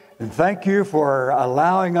And thank you for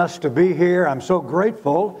allowing us to be here. I'm so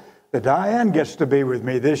grateful that Diane gets to be with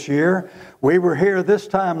me this year. We were here this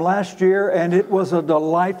time last year, and it was a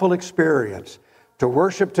delightful experience to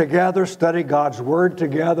worship together, study God's Word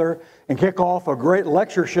together, and kick off a great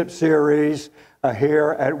lectureship series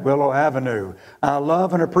here at Willow Avenue. I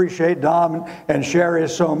love and appreciate Don and Sherry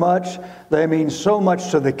so much. They mean so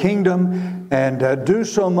much to the kingdom and do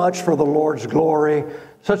so much for the Lord's glory.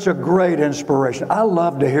 Such a great inspiration. I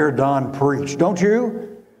love to hear Don preach, don't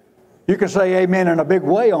you? You can say amen in a big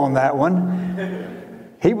way on that one.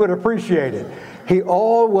 He would appreciate it. He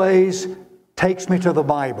always takes me to the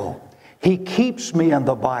Bible. He keeps me in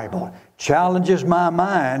the Bible, challenges my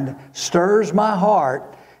mind, stirs my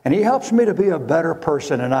heart, and he helps me to be a better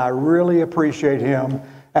person. And I really appreciate him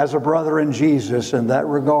as a brother in Jesus in that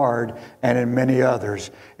regard and in many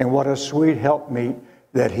others. And what a sweet helpmeet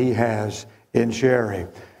that he has in Sherry.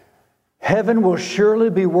 Heaven will surely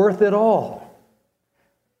be worth it all.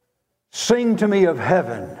 Sing to me of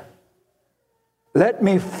heaven. Let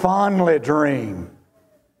me fondly dream.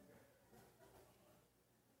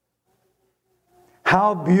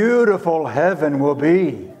 How beautiful heaven will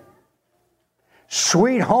be.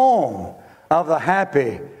 Sweet home of the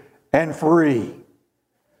happy and free.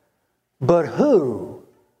 But who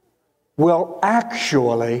will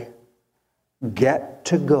actually get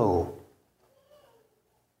to go?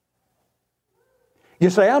 You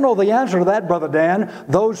say, I know the answer to that, Brother Dan.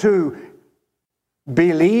 Those who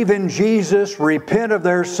believe in Jesus, repent of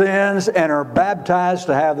their sins, and are baptized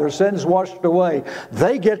to have their sins washed away,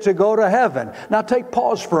 they get to go to heaven. Now take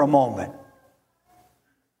pause for a moment.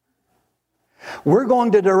 We're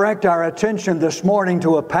going to direct our attention this morning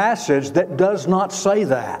to a passage that does not say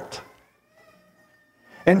that.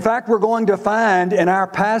 In fact, we're going to find in our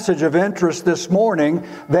passage of interest this morning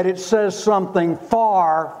that it says something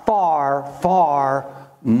far, far, far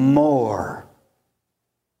more.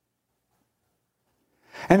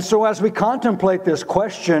 And so as we contemplate this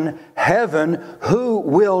question, heaven, who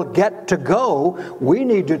will get to go, we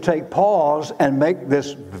need to take pause and make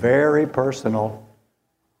this very personal.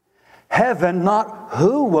 Heaven, not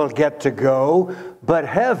who will get to go, but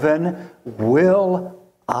heaven, will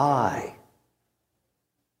I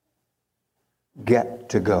get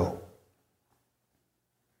to go?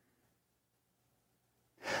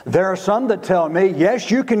 There are some that tell me, yes,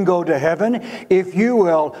 you can go to heaven if you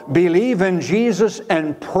will believe in Jesus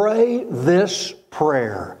and pray this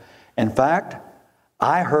prayer. In fact,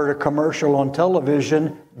 I heard a commercial on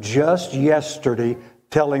television just yesterday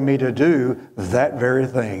telling me to do that very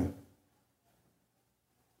thing.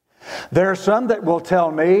 There are some that will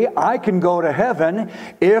tell me I can go to heaven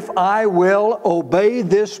if I will obey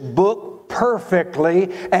this book perfectly,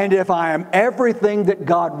 and if I am everything that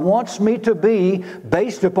God wants me to be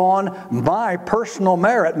based upon my personal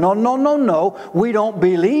merit. No, no, no, no. We don't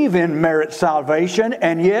believe in merit salvation,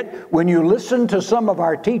 and yet when you listen to some of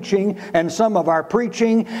our teaching and some of our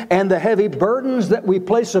preaching and the heavy burdens that we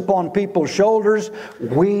place upon people's shoulders,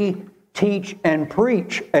 we teach and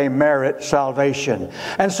preach a merit salvation.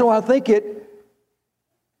 And so I think it's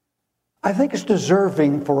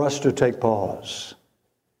deserving for us to take pause.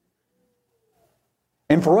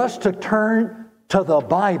 And for us to turn to the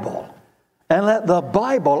Bible and let the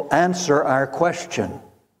Bible answer our question.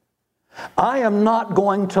 I am not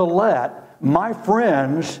going to let my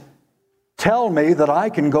friends tell me that I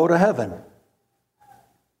can go to heaven.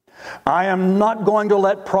 I am not going to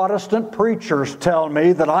let Protestant preachers tell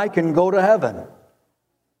me that I can go to heaven.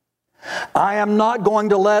 I am not going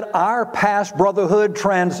to let our past brotherhood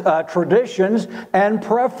traditions and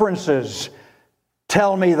preferences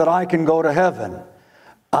tell me that I can go to heaven.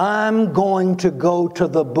 I'm going to go to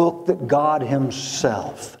the book that God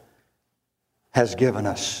Himself has given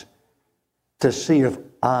us to see if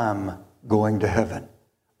I'm going to heaven.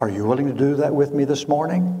 Are you willing to do that with me this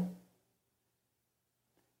morning?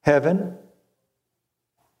 Heaven,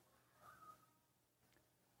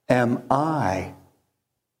 am I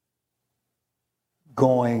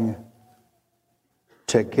going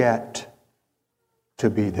to get to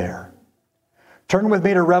be there? Turn with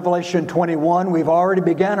me to Revelation 21. We've already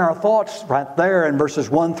began our thoughts right there in verses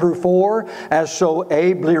 1 through 4, as so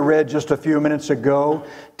ably read just a few minutes ago,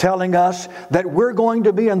 telling us that we're going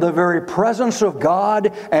to be in the very presence of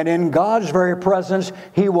God, and in God's very presence,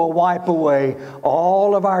 He will wipe away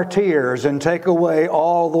all of our tears and take away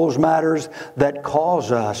all those matters that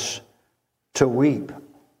cause us to weep.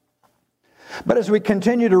 But as we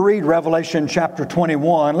continue to read Revelation chapter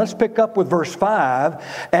 21, let's pick up with verse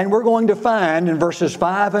 5, and we're going to find in verses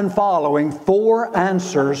 5 and following 4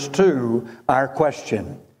 answers to our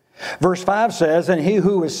question. Verse 5 says, "And he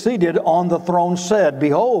who is seated on the throne said,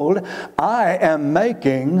 Behold, I am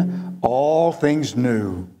making all things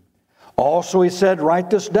new." Also he said, "Write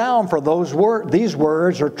this down, for these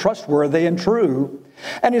words are trustworthy and true."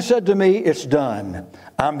 And he said to me, "It's done.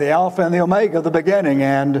 I'm the Alpha and the Omega, the beginning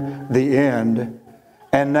and the end."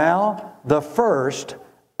 And now the first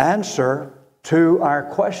answer to our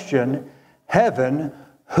question, heaven,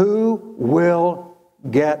 who will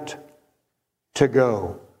get to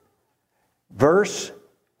go? Verse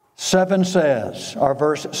 7 says, or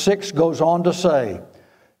verse 6 goes on to say,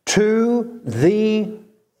 "To the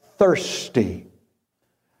thirsty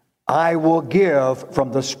I will give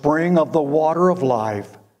from the spring of the water of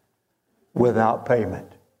life without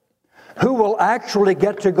payment." Who will actually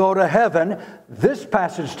get to go to heaven? This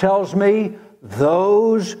passage tells me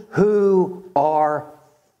those who are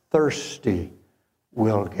thirsty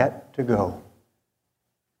will get to go.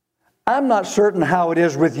 I'm not certain how it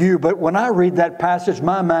is with you, but when I read that passage,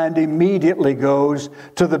 my mind immediately goes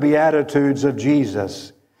to the Beatitudes of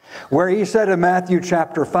Jesus, where he said in Matthew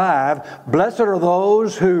chapter 5, "Blessed are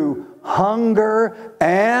those who hunger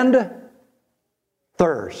and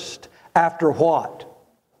thirst." After what?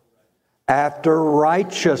 After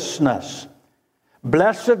righteousness.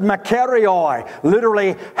 Blessed Makarioi,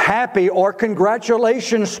 literally happy or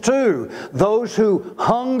congratulations to those who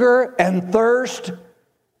hunger and thirst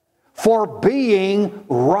for being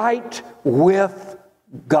right with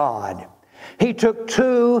God. He took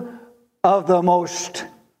two of the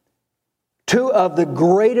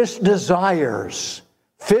greatest desires,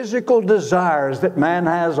 physical desires that man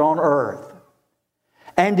has on earth,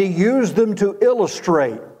 and he used them to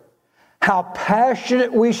illustrate how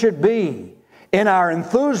passionate we should be in our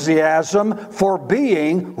enthusiasm for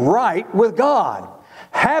being right with God.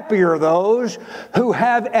 Happy are those who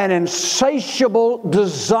have an insatiable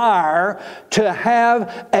desire to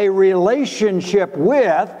have a relationship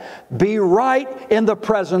with, be right in the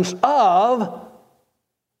presence of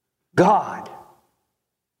God.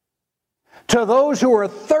 To those who are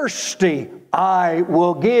thirsty, I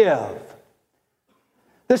will give.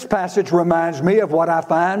 This passage reminds me of what I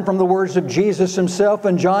find from the words of Jesus himself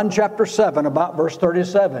in John chapter 7, about verse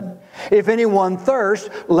 37. "If anyone thirsts,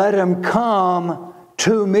 let him come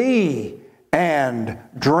to me and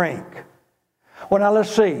drink." Well, now let's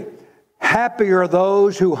see. Happy are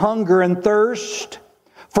those who hunger and thirst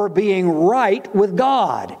for being right with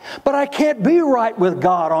God. But I can't be right with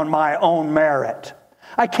God on my own merit.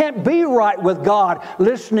 I can't be right with God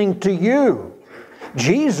listening to you.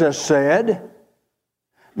 Jesus said,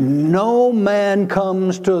 "No man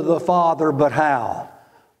comes to the Father but how?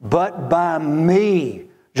 But by me."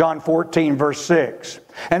 John 14, verse 6.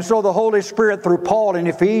 And so the Holy Spirit, through Paul in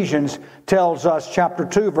Ephesians, tells us, chapter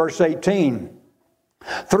 2, verse 18,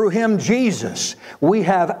 through him, Jesus, we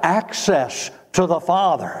have access to the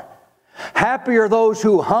Father. Happy are those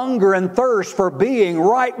who hunger and thirst for being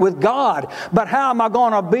right with God. But how am I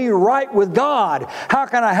going to be right with God? How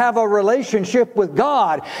can I have a relationship with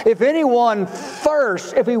God? If anyone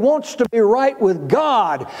thirsts, if he wants to be right with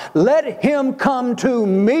God, let him come to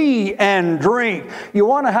me and drink. You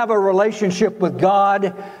want to have a relationship with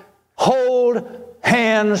God? Hold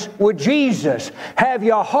hands with Jesus. Have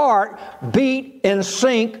your heart beat in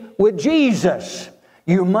sync with Jesus.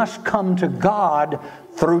 You must come to God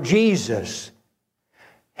through Jesus.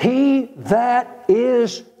 He that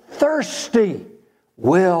is thirsty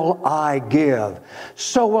will I give.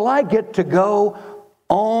 So will I get to go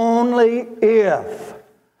only if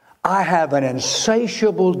I have an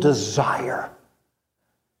insatiable desire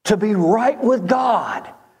to be right with God,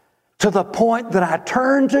 to the point that I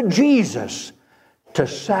turn to Jesus to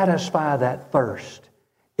satisfy that thirst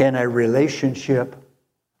in a relationship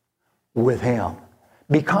with Him.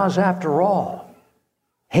 Because after all,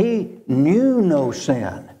 He knew no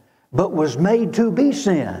sin, but was made to be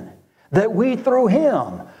sin, that we through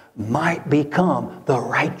Him might become the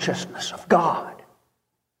righteousness of God.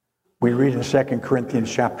 We read in 2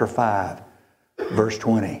 Corinthians chapter 5, verse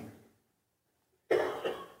 20.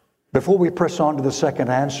 Before we press on to the second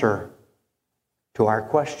answer to our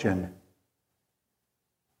question,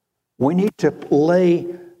 we need to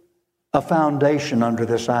lay a foundation under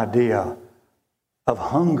this idea of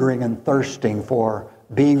hungering and thirsting for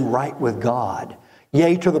being right with God.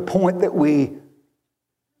 Yea, to the point that we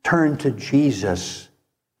turn to Jesus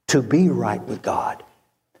to be right with God.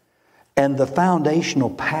 And the foundational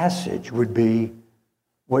passage would be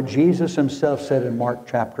what Jesus Himself said in Mark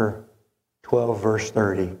chapter 12, verse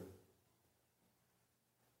 30.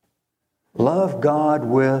 Love God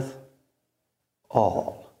with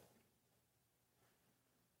all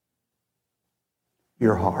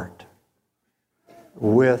your heart.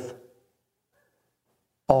 with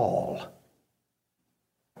all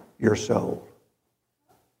your soul,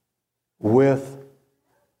 with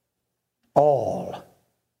all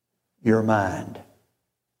your mind,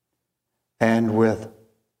 and with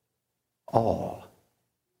all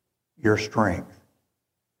your strength.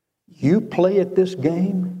 You play at this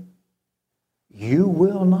game, you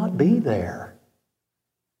will not be there.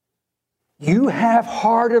 You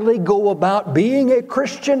half-heartedly go about being a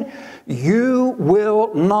Christian, you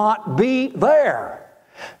will not be there.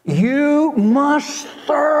 You must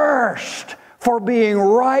thirst for being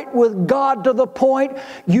right with God to the point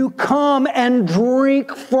you come and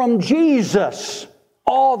drink from Jesus,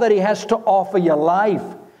 all that He has to offer your life,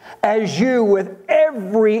 as you, with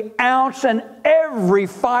every ounce and every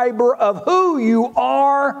fiber of who you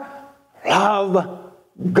are, love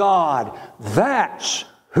God. That's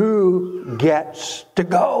who gets to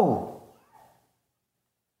go.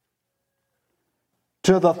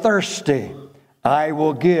 To the thirsty I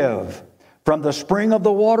will give from the spring of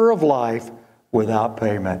the water of life without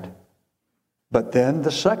payment. But then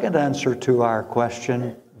the second answer to our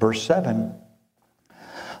question, verse 7,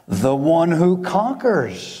 the one who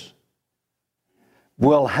conquers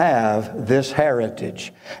will have this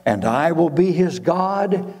heritage, and I will be his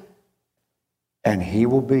God, and he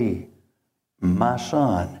will be my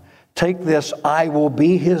son. Take this, I will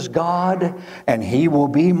be his God, and he will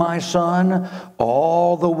be my son,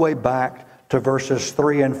 all the way back to verses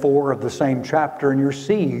 3 and 4 of the same chapter. And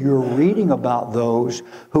you're reading about those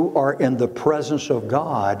who are in the presence of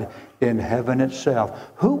God in heaven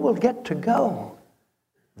itself. Who will get to go?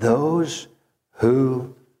 Those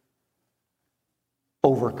who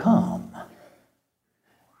overcome.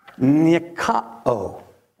 Nikao,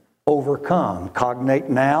 overcome. Cognate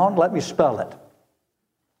noun, let me spell it.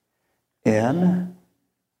 N-I,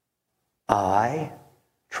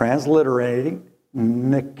 transliterating,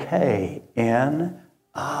 Nike, N-I-K-E.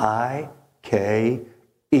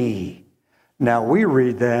 Now we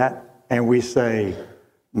read that and we say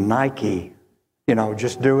Nike,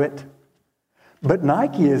 just do it. But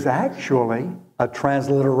Nike is actually a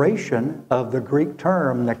transliteration of the Greek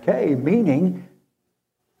term Nike, meaning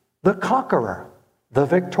the conqueror, the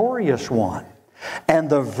victorious one. And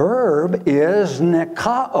the verb is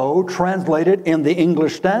Nikao, translated in the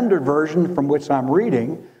English Standard Version from which I'm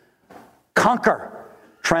reading, conquer.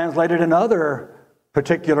 Translated in other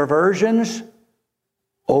particular versions,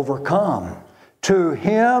 overcome. To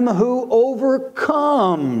him who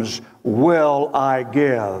overcomes will I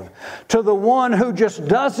give. To the one who just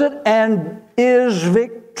does it and is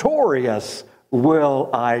victorious will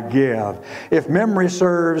I give. If memory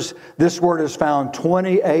serves, this word is found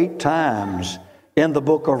 28 times in the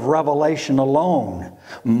book of Revelation alone,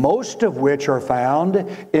 most of which are found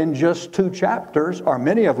in just 2 chapters, or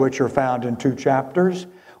many of which are found in 2 chapters,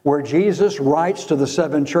 where Jesus writes to the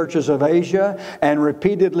 7 churches of Asia and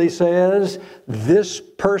repeatedly says, this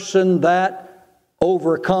person that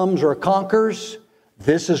overcomes or conquers,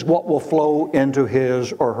 this is what will flow into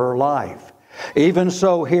his or her life. Even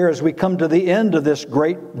so, here as we come to the end of this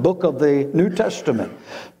great book of the New Testament,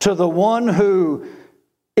 to the one who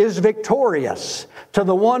is victorious, to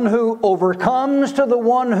the one who overcomes, to the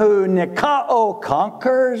one who Nikao,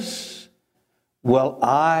 conquers,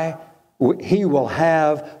 he will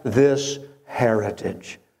have this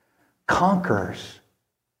heritage. Conquers.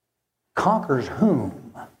 Conquers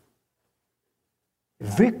whom?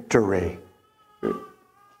 Victory.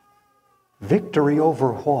 Victory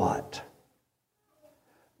over what?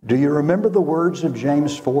 Do you remember the words of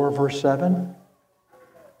James 4, verse 7?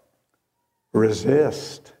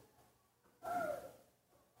 Resist.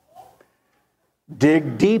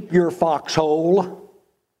 Dig deep your foxhole.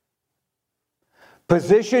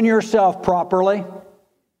 Position yourself properly.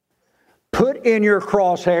 Put in your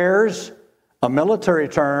crosshairs, a military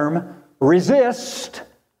term, resist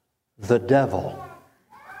the devil,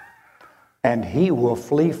 and he will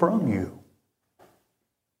flee from you.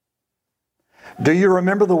 Do you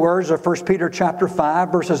remember the words of 1 Peter chapter 5,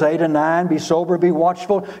 verses 8 and 9? Be sober, be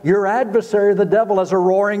watchful. Your adversary, the devil, as a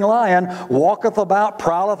roaring lion, walketh about,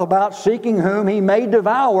 prowleth about, seeking whom he may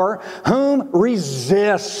devour, whom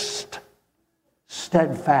resist.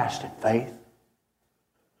 Steadfast in faith.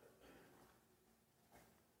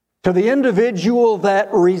 To the individual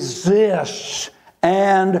that resists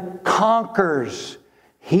and conquers,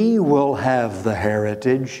 he will have the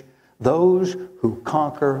heritage. Those who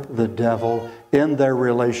conquer the devil in their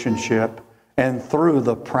relationship and through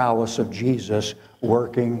the prowess of Jesus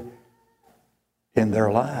working in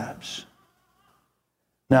their lives.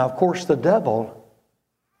 Now, of course, the devil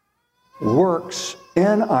works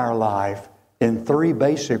in our life in 3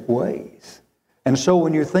 basic ways. And so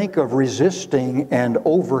when you think of resisting and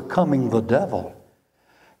overcoming the devil,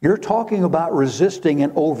 you're talking about resisting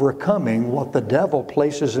and overcoming what the devil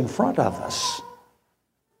places in front of us,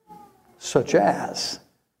 such as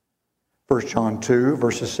 1 John 2,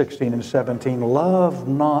 verses 16 and 17, love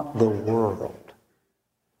not the world,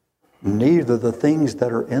 neither the things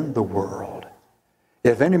that are in the world.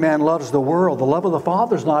 If any man loves the world, the love of the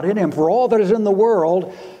Father is not in him. For all that is in the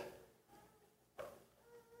world,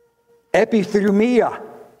 epithumia,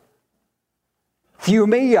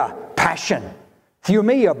 thumia, passion.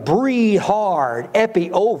 Thumia, breathe hard,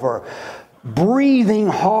 epi, over. Breathing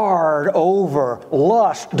hard over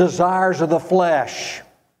lust, desires of the flesh.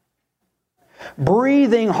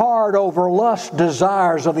 Breathing hard over lust,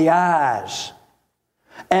 desires of the eyes.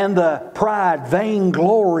 And the pride,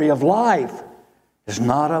 vainglory of life is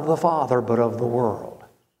not of the Father, but of the world.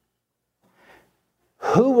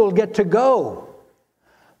 Who will get to go?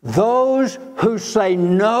 Those who say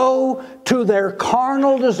no to their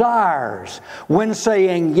carnal desires, when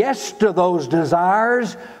saying yes to those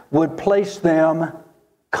desires, would place them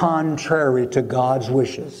contrary to God's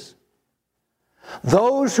wishes.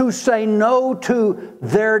 Those who say no to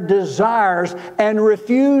their desires and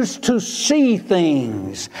refuse to see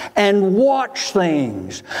things and watch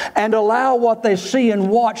things and allow what they see and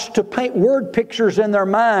watch to paint word pictures in their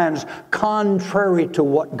minds contrary to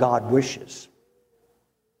what God wishes.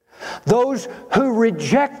 Those who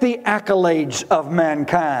reject the accolades of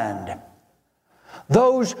mankind.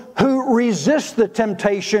 Those who resist the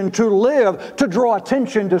temptation to live, to draw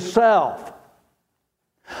attention to self.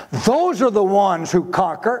 Those are the ones who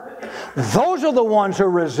conquer. Those are the ones who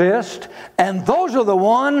resist. And those are the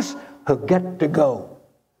ones who get to go.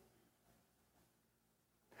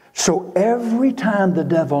 So every time the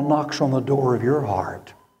devil knocks on the door of your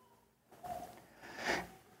heart,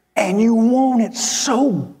 and you want it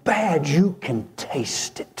so bad you can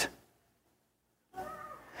taste it.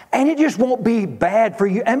 And it just won't be bad for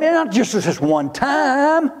you. I mean, not just this one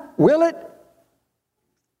time, will it?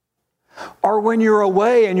 Or when you're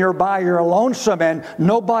away and you're by your lonesome and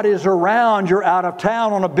nobody's around, you're out of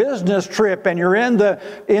town on a business trip and you're in the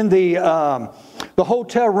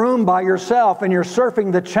hotel room by yourself and you're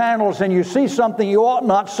surfing the channels and you see something you ought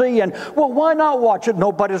not see, and well, why not watch it?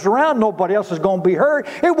 Nobody's around, nobody else is going to be hurt.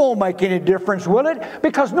 It won't make any difference, will it?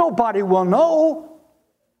 Because nobody will know.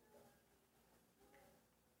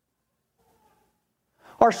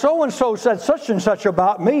 Or so-and-so said such and such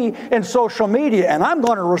about me in social media, and I'm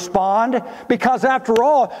going to respond because after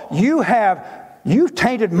all, you've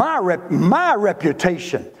tainted my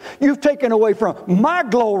reputation. You've taken away from my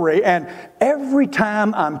glory. And every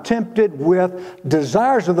time I'm tempted with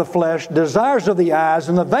desires of the flesh, desires of the eyes,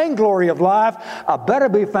 and the vainglory of life, I better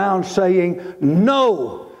be found saying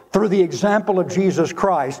no through the example of Jesus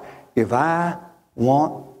Christ if I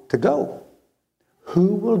want to go.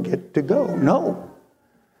 Who will get to go? No.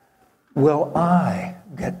 Will I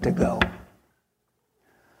get to go?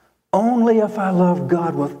 Only if I love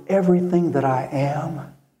God with everything that I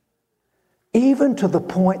am, even to the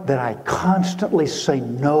point that I constantly say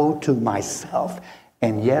no to myself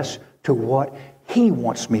and yes to what He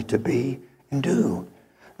wants me to be and do.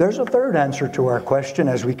 There's a third answer to our question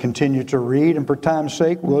as we continue to read, and for time's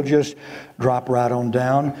sake, we'll just drop right on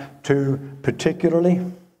down to particularly,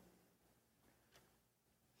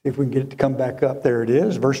 if we can get it to come back up, there it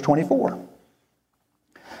is, verse 24.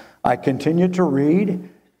 I continue to read,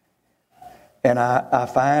 and I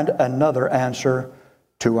find another answer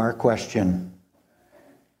to our question.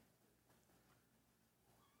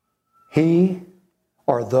 He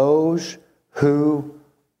or those who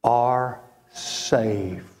are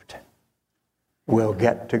saved will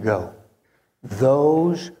get to go.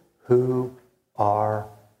 Those who are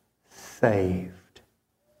saved.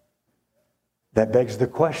 That begs the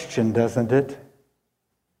question, doesn't it?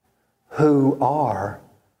 Who are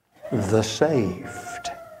the saved?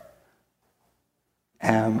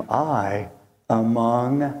 Am I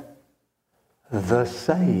among the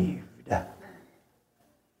saved?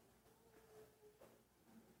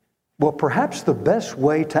 Well, perhaps the best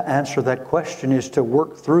way to answer that question is to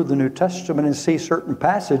work through the New Testament and see certain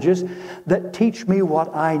passages that teach me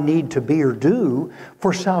what I need to be or do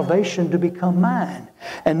for salvation to become mine.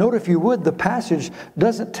 And note, if you would, the passage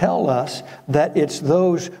doesn't tell us that it's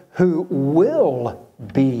those who will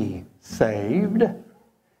be saved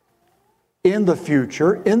in the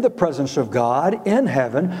future, in the presence of God, in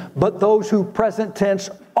heaven, but those who present tense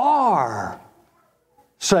are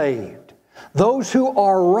saved. Those who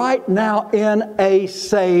are right now in a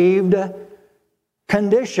saved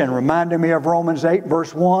condition. Reminding me of Romans 8,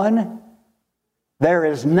 verse 1. There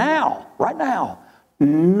is now, right now,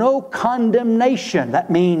 no condemnation. That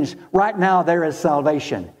means right now there is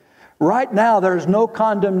salvation. Right now there is no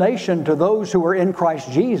condemnation to those who are in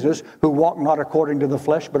Christ Jesus, who walk not according to the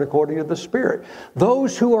flesh, but according to the Spirit.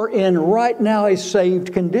 Those who are in right now a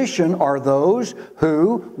saved condition are those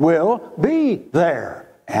who will be there.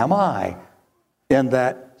 Am I in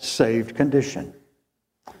that saved condition?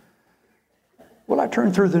 Well, I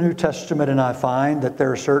turn through the New Testament and I find that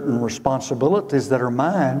there are certain responsibilities that are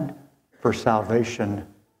mine for salvation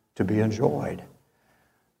to be enjoyed.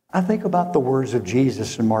 I think about the words of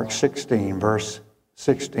Jesus in Mark 16, verse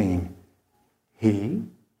 16. He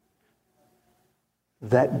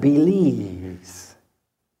that believes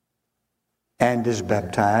and is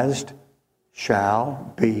baptized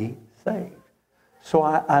shall be saved. So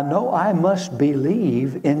I know I must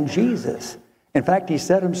believe in Jesus. In fact, He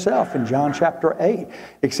said Himself in John chapter 8,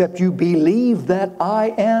 except you believe that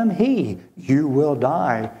I am He, you will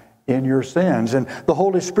die in your sins. And the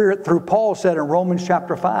Holy Spirit through Paul said in Romans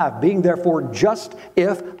chapter 5, being therefore just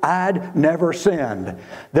if I'd never sinned.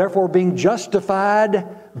 Therefore being justified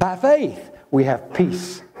by faith, we have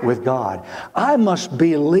peace with God. I must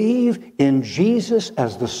believe in Jesus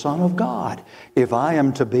as the Son of God if I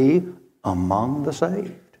am to be among the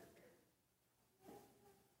saved.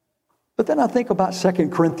 But then I think about 2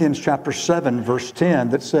 Corinthians chapter 7, verse 10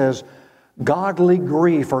 that says, godly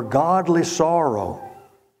grief or godly sorrow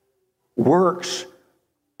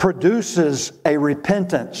produces a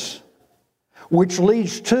repentance, which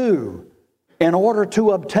leads to, in order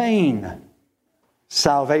to obtain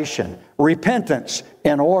salvation. Repentance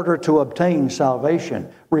in order to obtain salvation.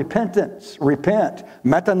 Repentance, repent.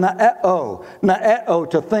 Metanoeo. Noeo,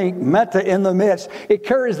 to think. Meta, in the midst. It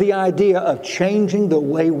carries the idea of changing the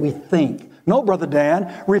way we think. No, Brother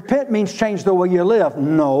Dan, repent means change the way you live.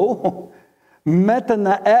 No.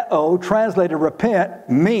 Metanoeo, translated repent,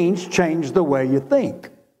 means change the way you think.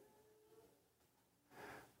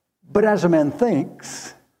 But as a man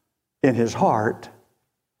thinks in his heart,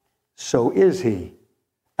 so is he.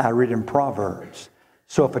 I read in Proverbs.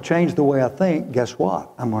 So if I change the way I think, guess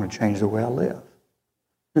what? I'm going to change the way I live.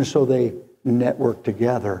 And so they network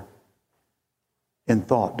together in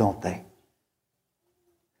thought, don't they?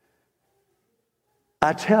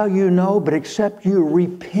 I tell you no, but except you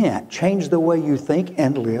repent, change the way you think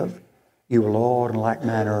and live, you will all in like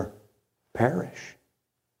manner perish.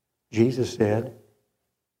 Jesus said,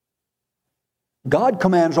 God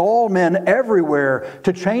commands all men everywhere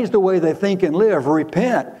to change the way they think and live.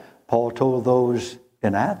 Repent. Paul told those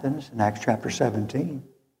in Athens in Acts chapter 17.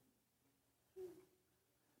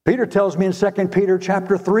 Peter tells me in 2 Peter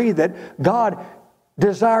chapter 3 that God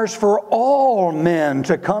desires for all men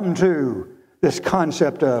to come to this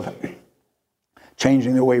concept of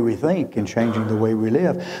changing the way we think and changing the way we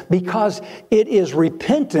live. Because it is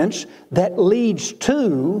repentance that leads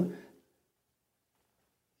to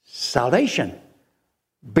salvation.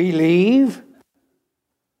 Believe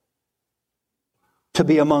to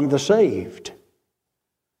be among the saved.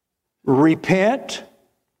 Repent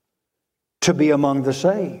to be among the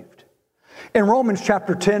saved. In Romans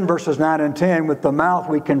chapter 10, verses 9 and 10, with the mouth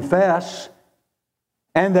we confess,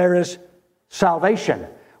 and there is salvation.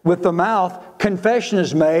 With the mouth, confession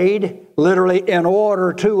is made, literally, in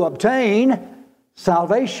order to obtain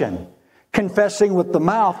salvation. Confessing with the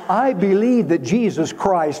mouth, I believe that Jesus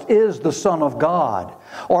Christ is the Son of God.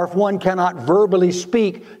 Or if one cannot verbally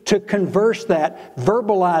speak, to converse that,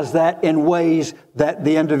 verbalize that in ways that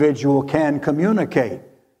the individual can communicate.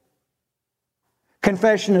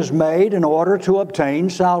 Confession is made in order to obtain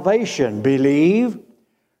salvation. Believe,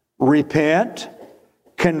 repent,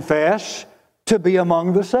 confess, to be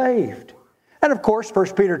among the saved. And of course,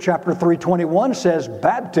 1 Peter chapter 3:21 says,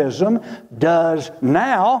 baptism does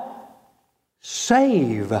now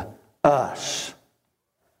save us.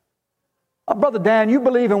 Brother Dan, you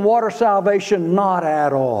believe in water salvation? Not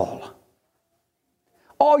at all.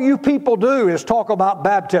 All you people do is talk about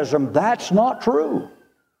baptism. That's not true.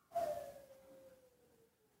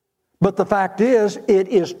 But the fact is, it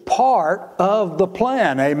is part of the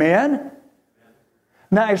plan. Amen?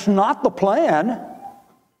 Now, it's not the plan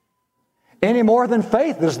any more than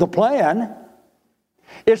faith is the plan.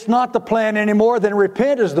 It's not the plan any more than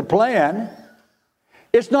repent is the plan.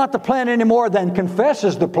 It's not the plan any more than confess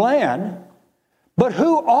is the plan. But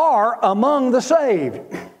who are among the saved?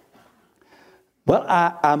 Well,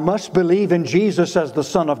 I must believe in Jesus as the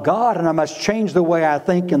Son of God, and I must change the way I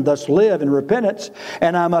think and thus live in repentance,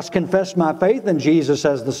 and I must confess my faith in Jesus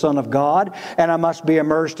as the Son of God, and I must be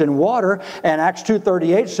immersed in water. And Acts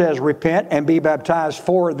 2:38 says, repent and be baptized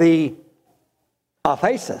for the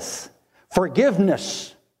aphesis,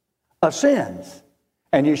 forgiveness of sins.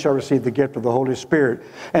 and ye shall receive the gift of the Holy Spirit.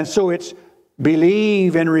 And so it's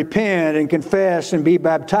believe and repent and confess and be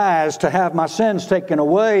baptized to have my sins taken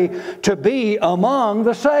away, to be among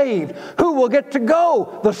the saved. Who will get to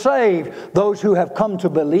go? The saved. Those who have come to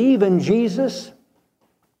believe in Jesus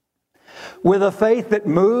with a faith that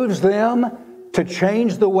moves them to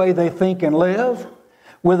change the way they think and live,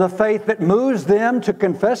 with a faith that moves them to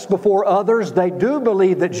confess before others they do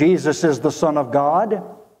believe that Jesus is the Son of God,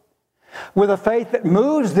 with a faith that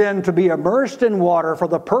moves them to be immersed in water for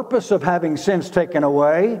the purpose of having sins taken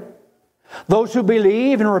away. Those who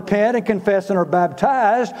believe and repent and confess and are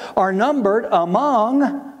baptized are numbered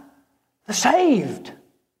among the saved.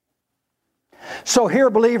 So here,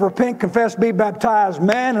 believe, repent, confess, be baptized,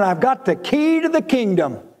 man, and I've got the key to the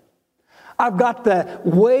kingdom. I've got the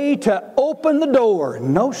way to open the door.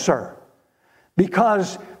 No, sir.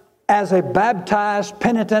 Because as a baptized,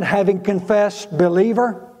 penitent, having confessed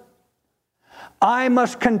believer, I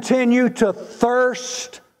must continue to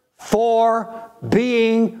thirst for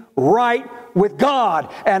being right with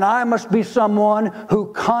God. And I must be someone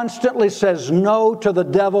who constantly says no to the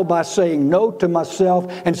devil by saying no to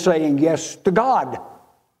myself and saying yes to God.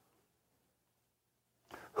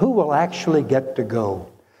 Who will actually get to go?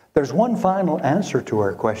 There's one final answer to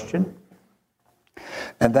our question,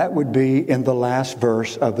 and that would be in the last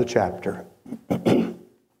verse of the chapter.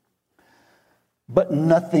 But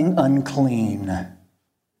nothing unclean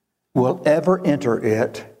will ever enter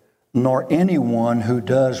it, nor anyone who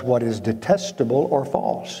does what is detestable or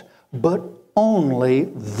false, but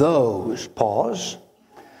only those. Pause.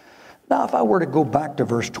 Now, if I were to go back to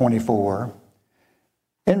verse 24,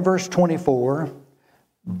 in verse 24,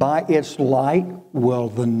 by its light will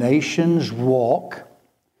the nations walk.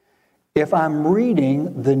 If I'm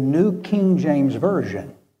reading the New King James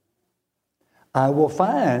Version, I will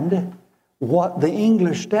find what the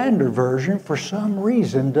English Standard Version, for some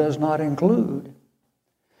reason, does not include.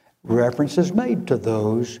 Reference is made to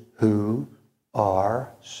those who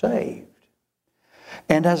are saved.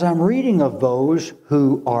 And as I'm reading of those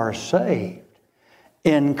who are saved,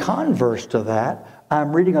 in converse to that,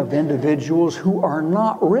 I'm reading of individuals who are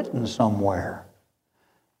not written somewhere.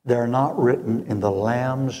 They're not written in the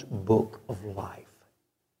Lamb's Book of Life.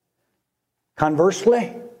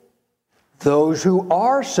 Conversely, those who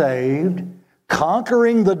are saved,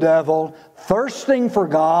 conquering the devil, thirsting for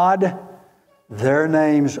God, their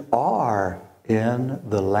names are in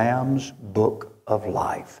the Lamb's Book of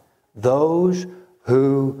Life. Those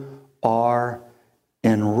who are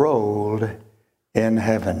enrolled in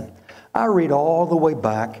heaven. I read all the way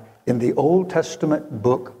back in the Old Testament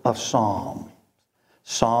book of Psalms.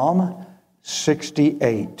 Psalm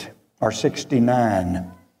 68 or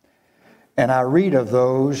 69. And I read of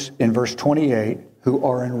those in verse 28 who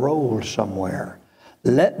are enrolled somewhere.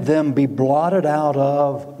 Let them be blotted out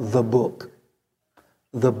of the book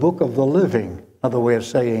of the living, another way of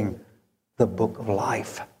saying the book of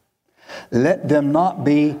life. Let them not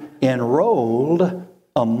be enrolled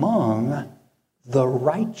among the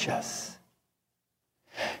righteous.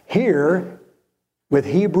 Here, with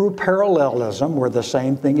Hebrew parallelism, where the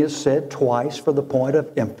same thing is said twice for the point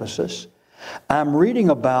of emphasis, I'm reading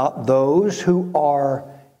about those who are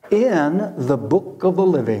in the book of the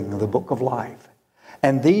living, the book of life.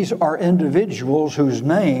 And these are individuals whose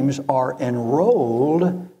names are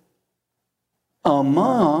enrolled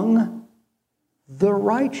among the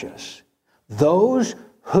righteous. Those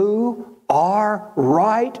who are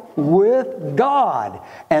right with God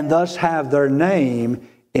and thus have their name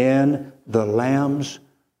in the Lamb's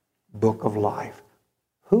Book of Life.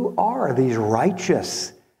 Who are these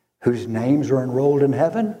righteous whose names are enrolled in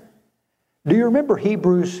heaven? Do you remember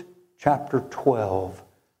Hebrews chapter 12,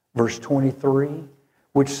 verse 23,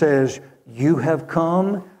 which says, you have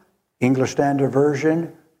come, English Standard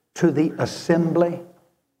Version, to the assembly.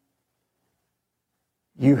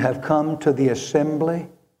 You have come to the assembly.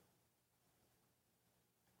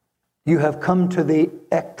 You have come to the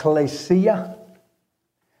ecclesia.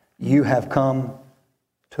 You have come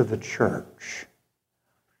to the church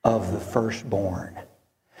of the firstborn.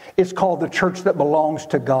 It's called the church that belongs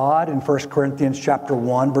to God in 1 Corinthians chapter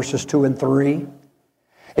 1, verses 2 and 3.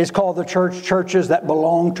 It's called the churches that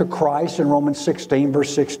belong to Christ in Romans 16,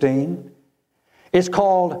 verse 16. It's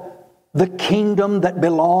called the kingdom that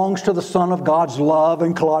belongs to the Son of God's love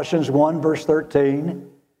in Colossians 1, verse 13.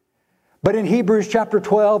 But in Hebrews chapter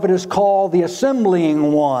 12, it is called the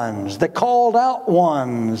assembling ones, the called out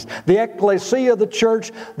ones, the ecclesia, the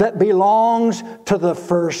church that belongs to the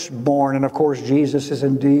firstborn. And of course, Jesus is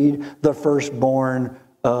indeed the firstborn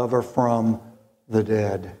of or from the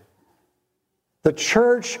dead. The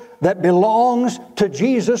church that belongs to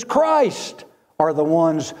Jesus Christ, are the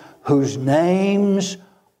ones whose names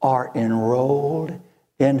are enrolled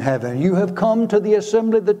in heaven. You have come to the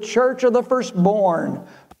assembly, the church of the firstborn,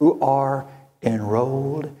 who are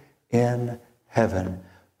enrolled in heaven.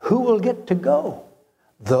 Who will get to go?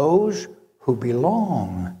 Those who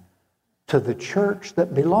belong to the church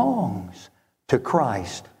that belongs to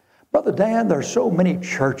Christ. Brother Dan, there's so many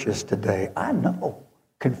churches today. I know.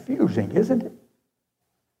 Confusing, isn't it?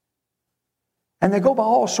 And they go by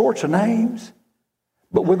all sorts of names.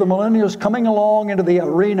 But with the millennials coming along into the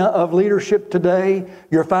arena of leadership today,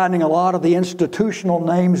 you're finding a lot of the institutional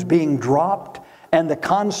names being dropped and the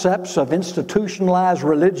concepts of institutionalized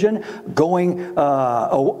religion going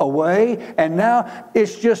away. And now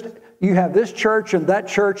it's just, you have this church and that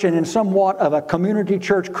church, and in somewhat of a community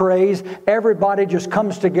church craze, everybody just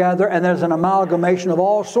comes together and there's an amalgamation of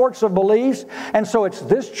all sorts of beliefs. And so it's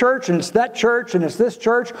this church and it's that church and it's this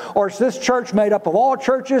church, or it's this church made up of all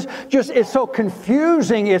churches. Just, it's so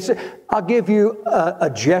confusing. I'll give you a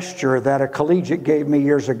gesture that a collegiate gave me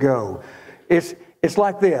years ago. It's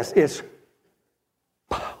like this.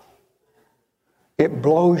 It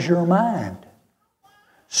blows your mind.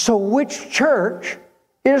 So which church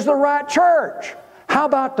is the right church? How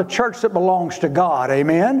about the church that belongs to God?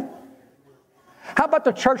 Amen. How about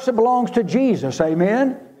the church that belongs to Jesus?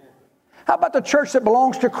 Amen. How about the church that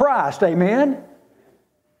belongs to Christ? Amen.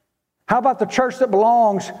 How about the church that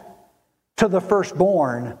belongs to the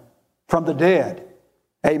firstborn from the dead?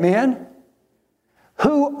 Amen.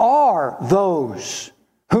 Who are those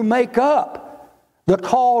who make up the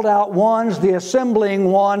called out ones, the assembling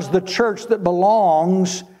ones, the church that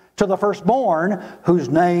belongs to the firstborn, whose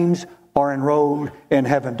names are enrolled in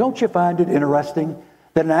heaven? Don't you find it interesting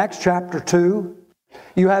that in Acts chapter 2,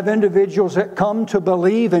 you have individuals that come to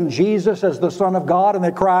believe in Jesus as the Son of God, and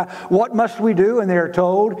they cry, "What must we do?" And they are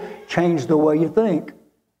told, "Change the way you think.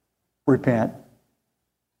 Repent.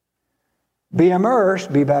 Be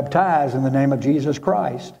immersed, be baptized in the name of Jesus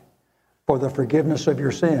Christ for the forgiveness of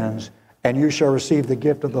your sins, and you shall receive the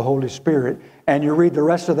gift of the Holy Spirit." And you read the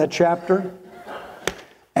rest of that chapter,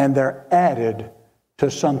 and they're added to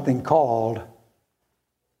something called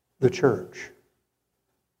the church.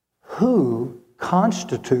 Who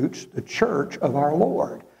constitutes the church of our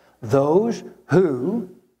Lord? Those who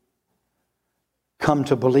come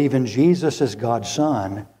to believe in Jesus as God's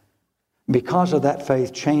Son, because of that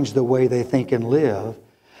faith change the way they think and live,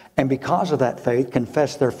 and because of that faith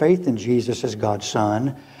confess their faith in Jesus as God's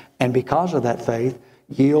Son, and because of that faith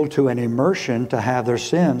yield to an immersion to have their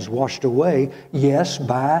sins washed away, yes,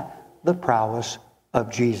 by the prowess of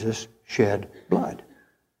Jesus' shed blood.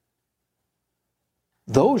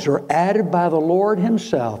 Those are added by the Lord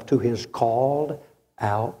Himself to His called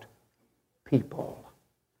out people.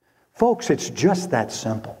 Folks, it's just that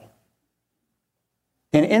simple.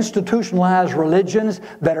 In institutionalized religions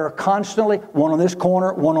that are constantly, one on this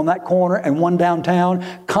corner, one on that corner, and one downtown,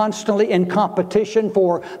 constantly in competition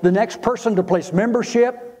for the next person to place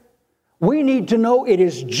membership, we need to know it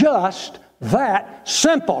is just that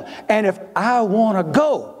simple. And if I want to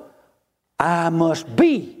go, I must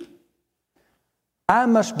be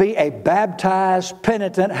a baptized,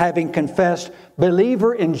 penitent, having confessed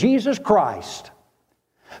believer in Jesus Christ,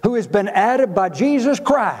 who has been added by Jesus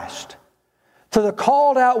Christ to the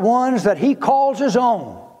called out ones that He calls His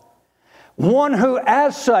own. One who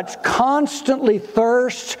as such constantly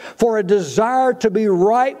thirsts for a desire to be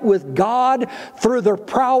right with God through the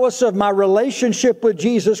prowess of my relationship with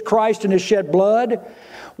Jesus Christ and His shed blood.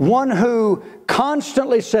 One who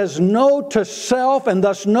constantly says no to self and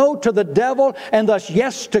thus no to the devil and thus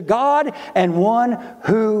yes to God. And one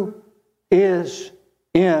who is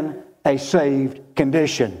in a saved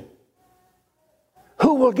condition.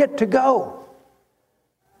 Who will get to go?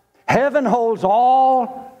 Heaven holds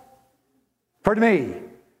all for me.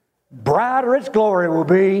 Brighter its glory will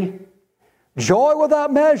be. Joy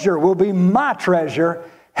without measure will be my treasure.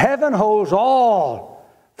 Heaven holds all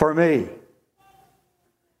for me.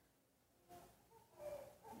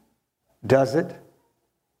 Does it?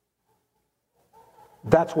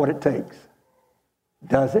 That's what it takes.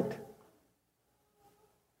 Does it?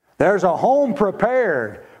 There's a home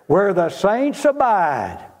prepared where the saints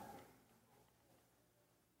abide.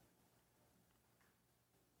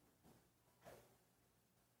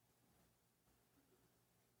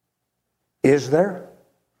 Is there?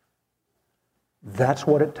 That's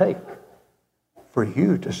what it takes for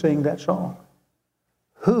you to sing that song.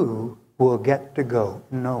 Who will get to go?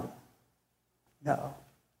 No. No.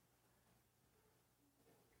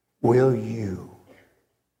 Will you?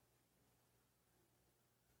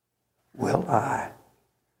 Will I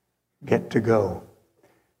get to go?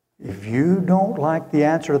 If you don't like the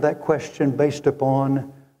answer to that question based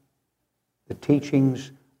upon the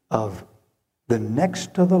teachings of the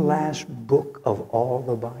next to the last book of all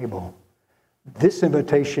the Bible, this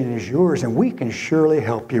invitation is yours, and we can surely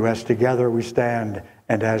help you as together we stand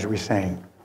and as we sing.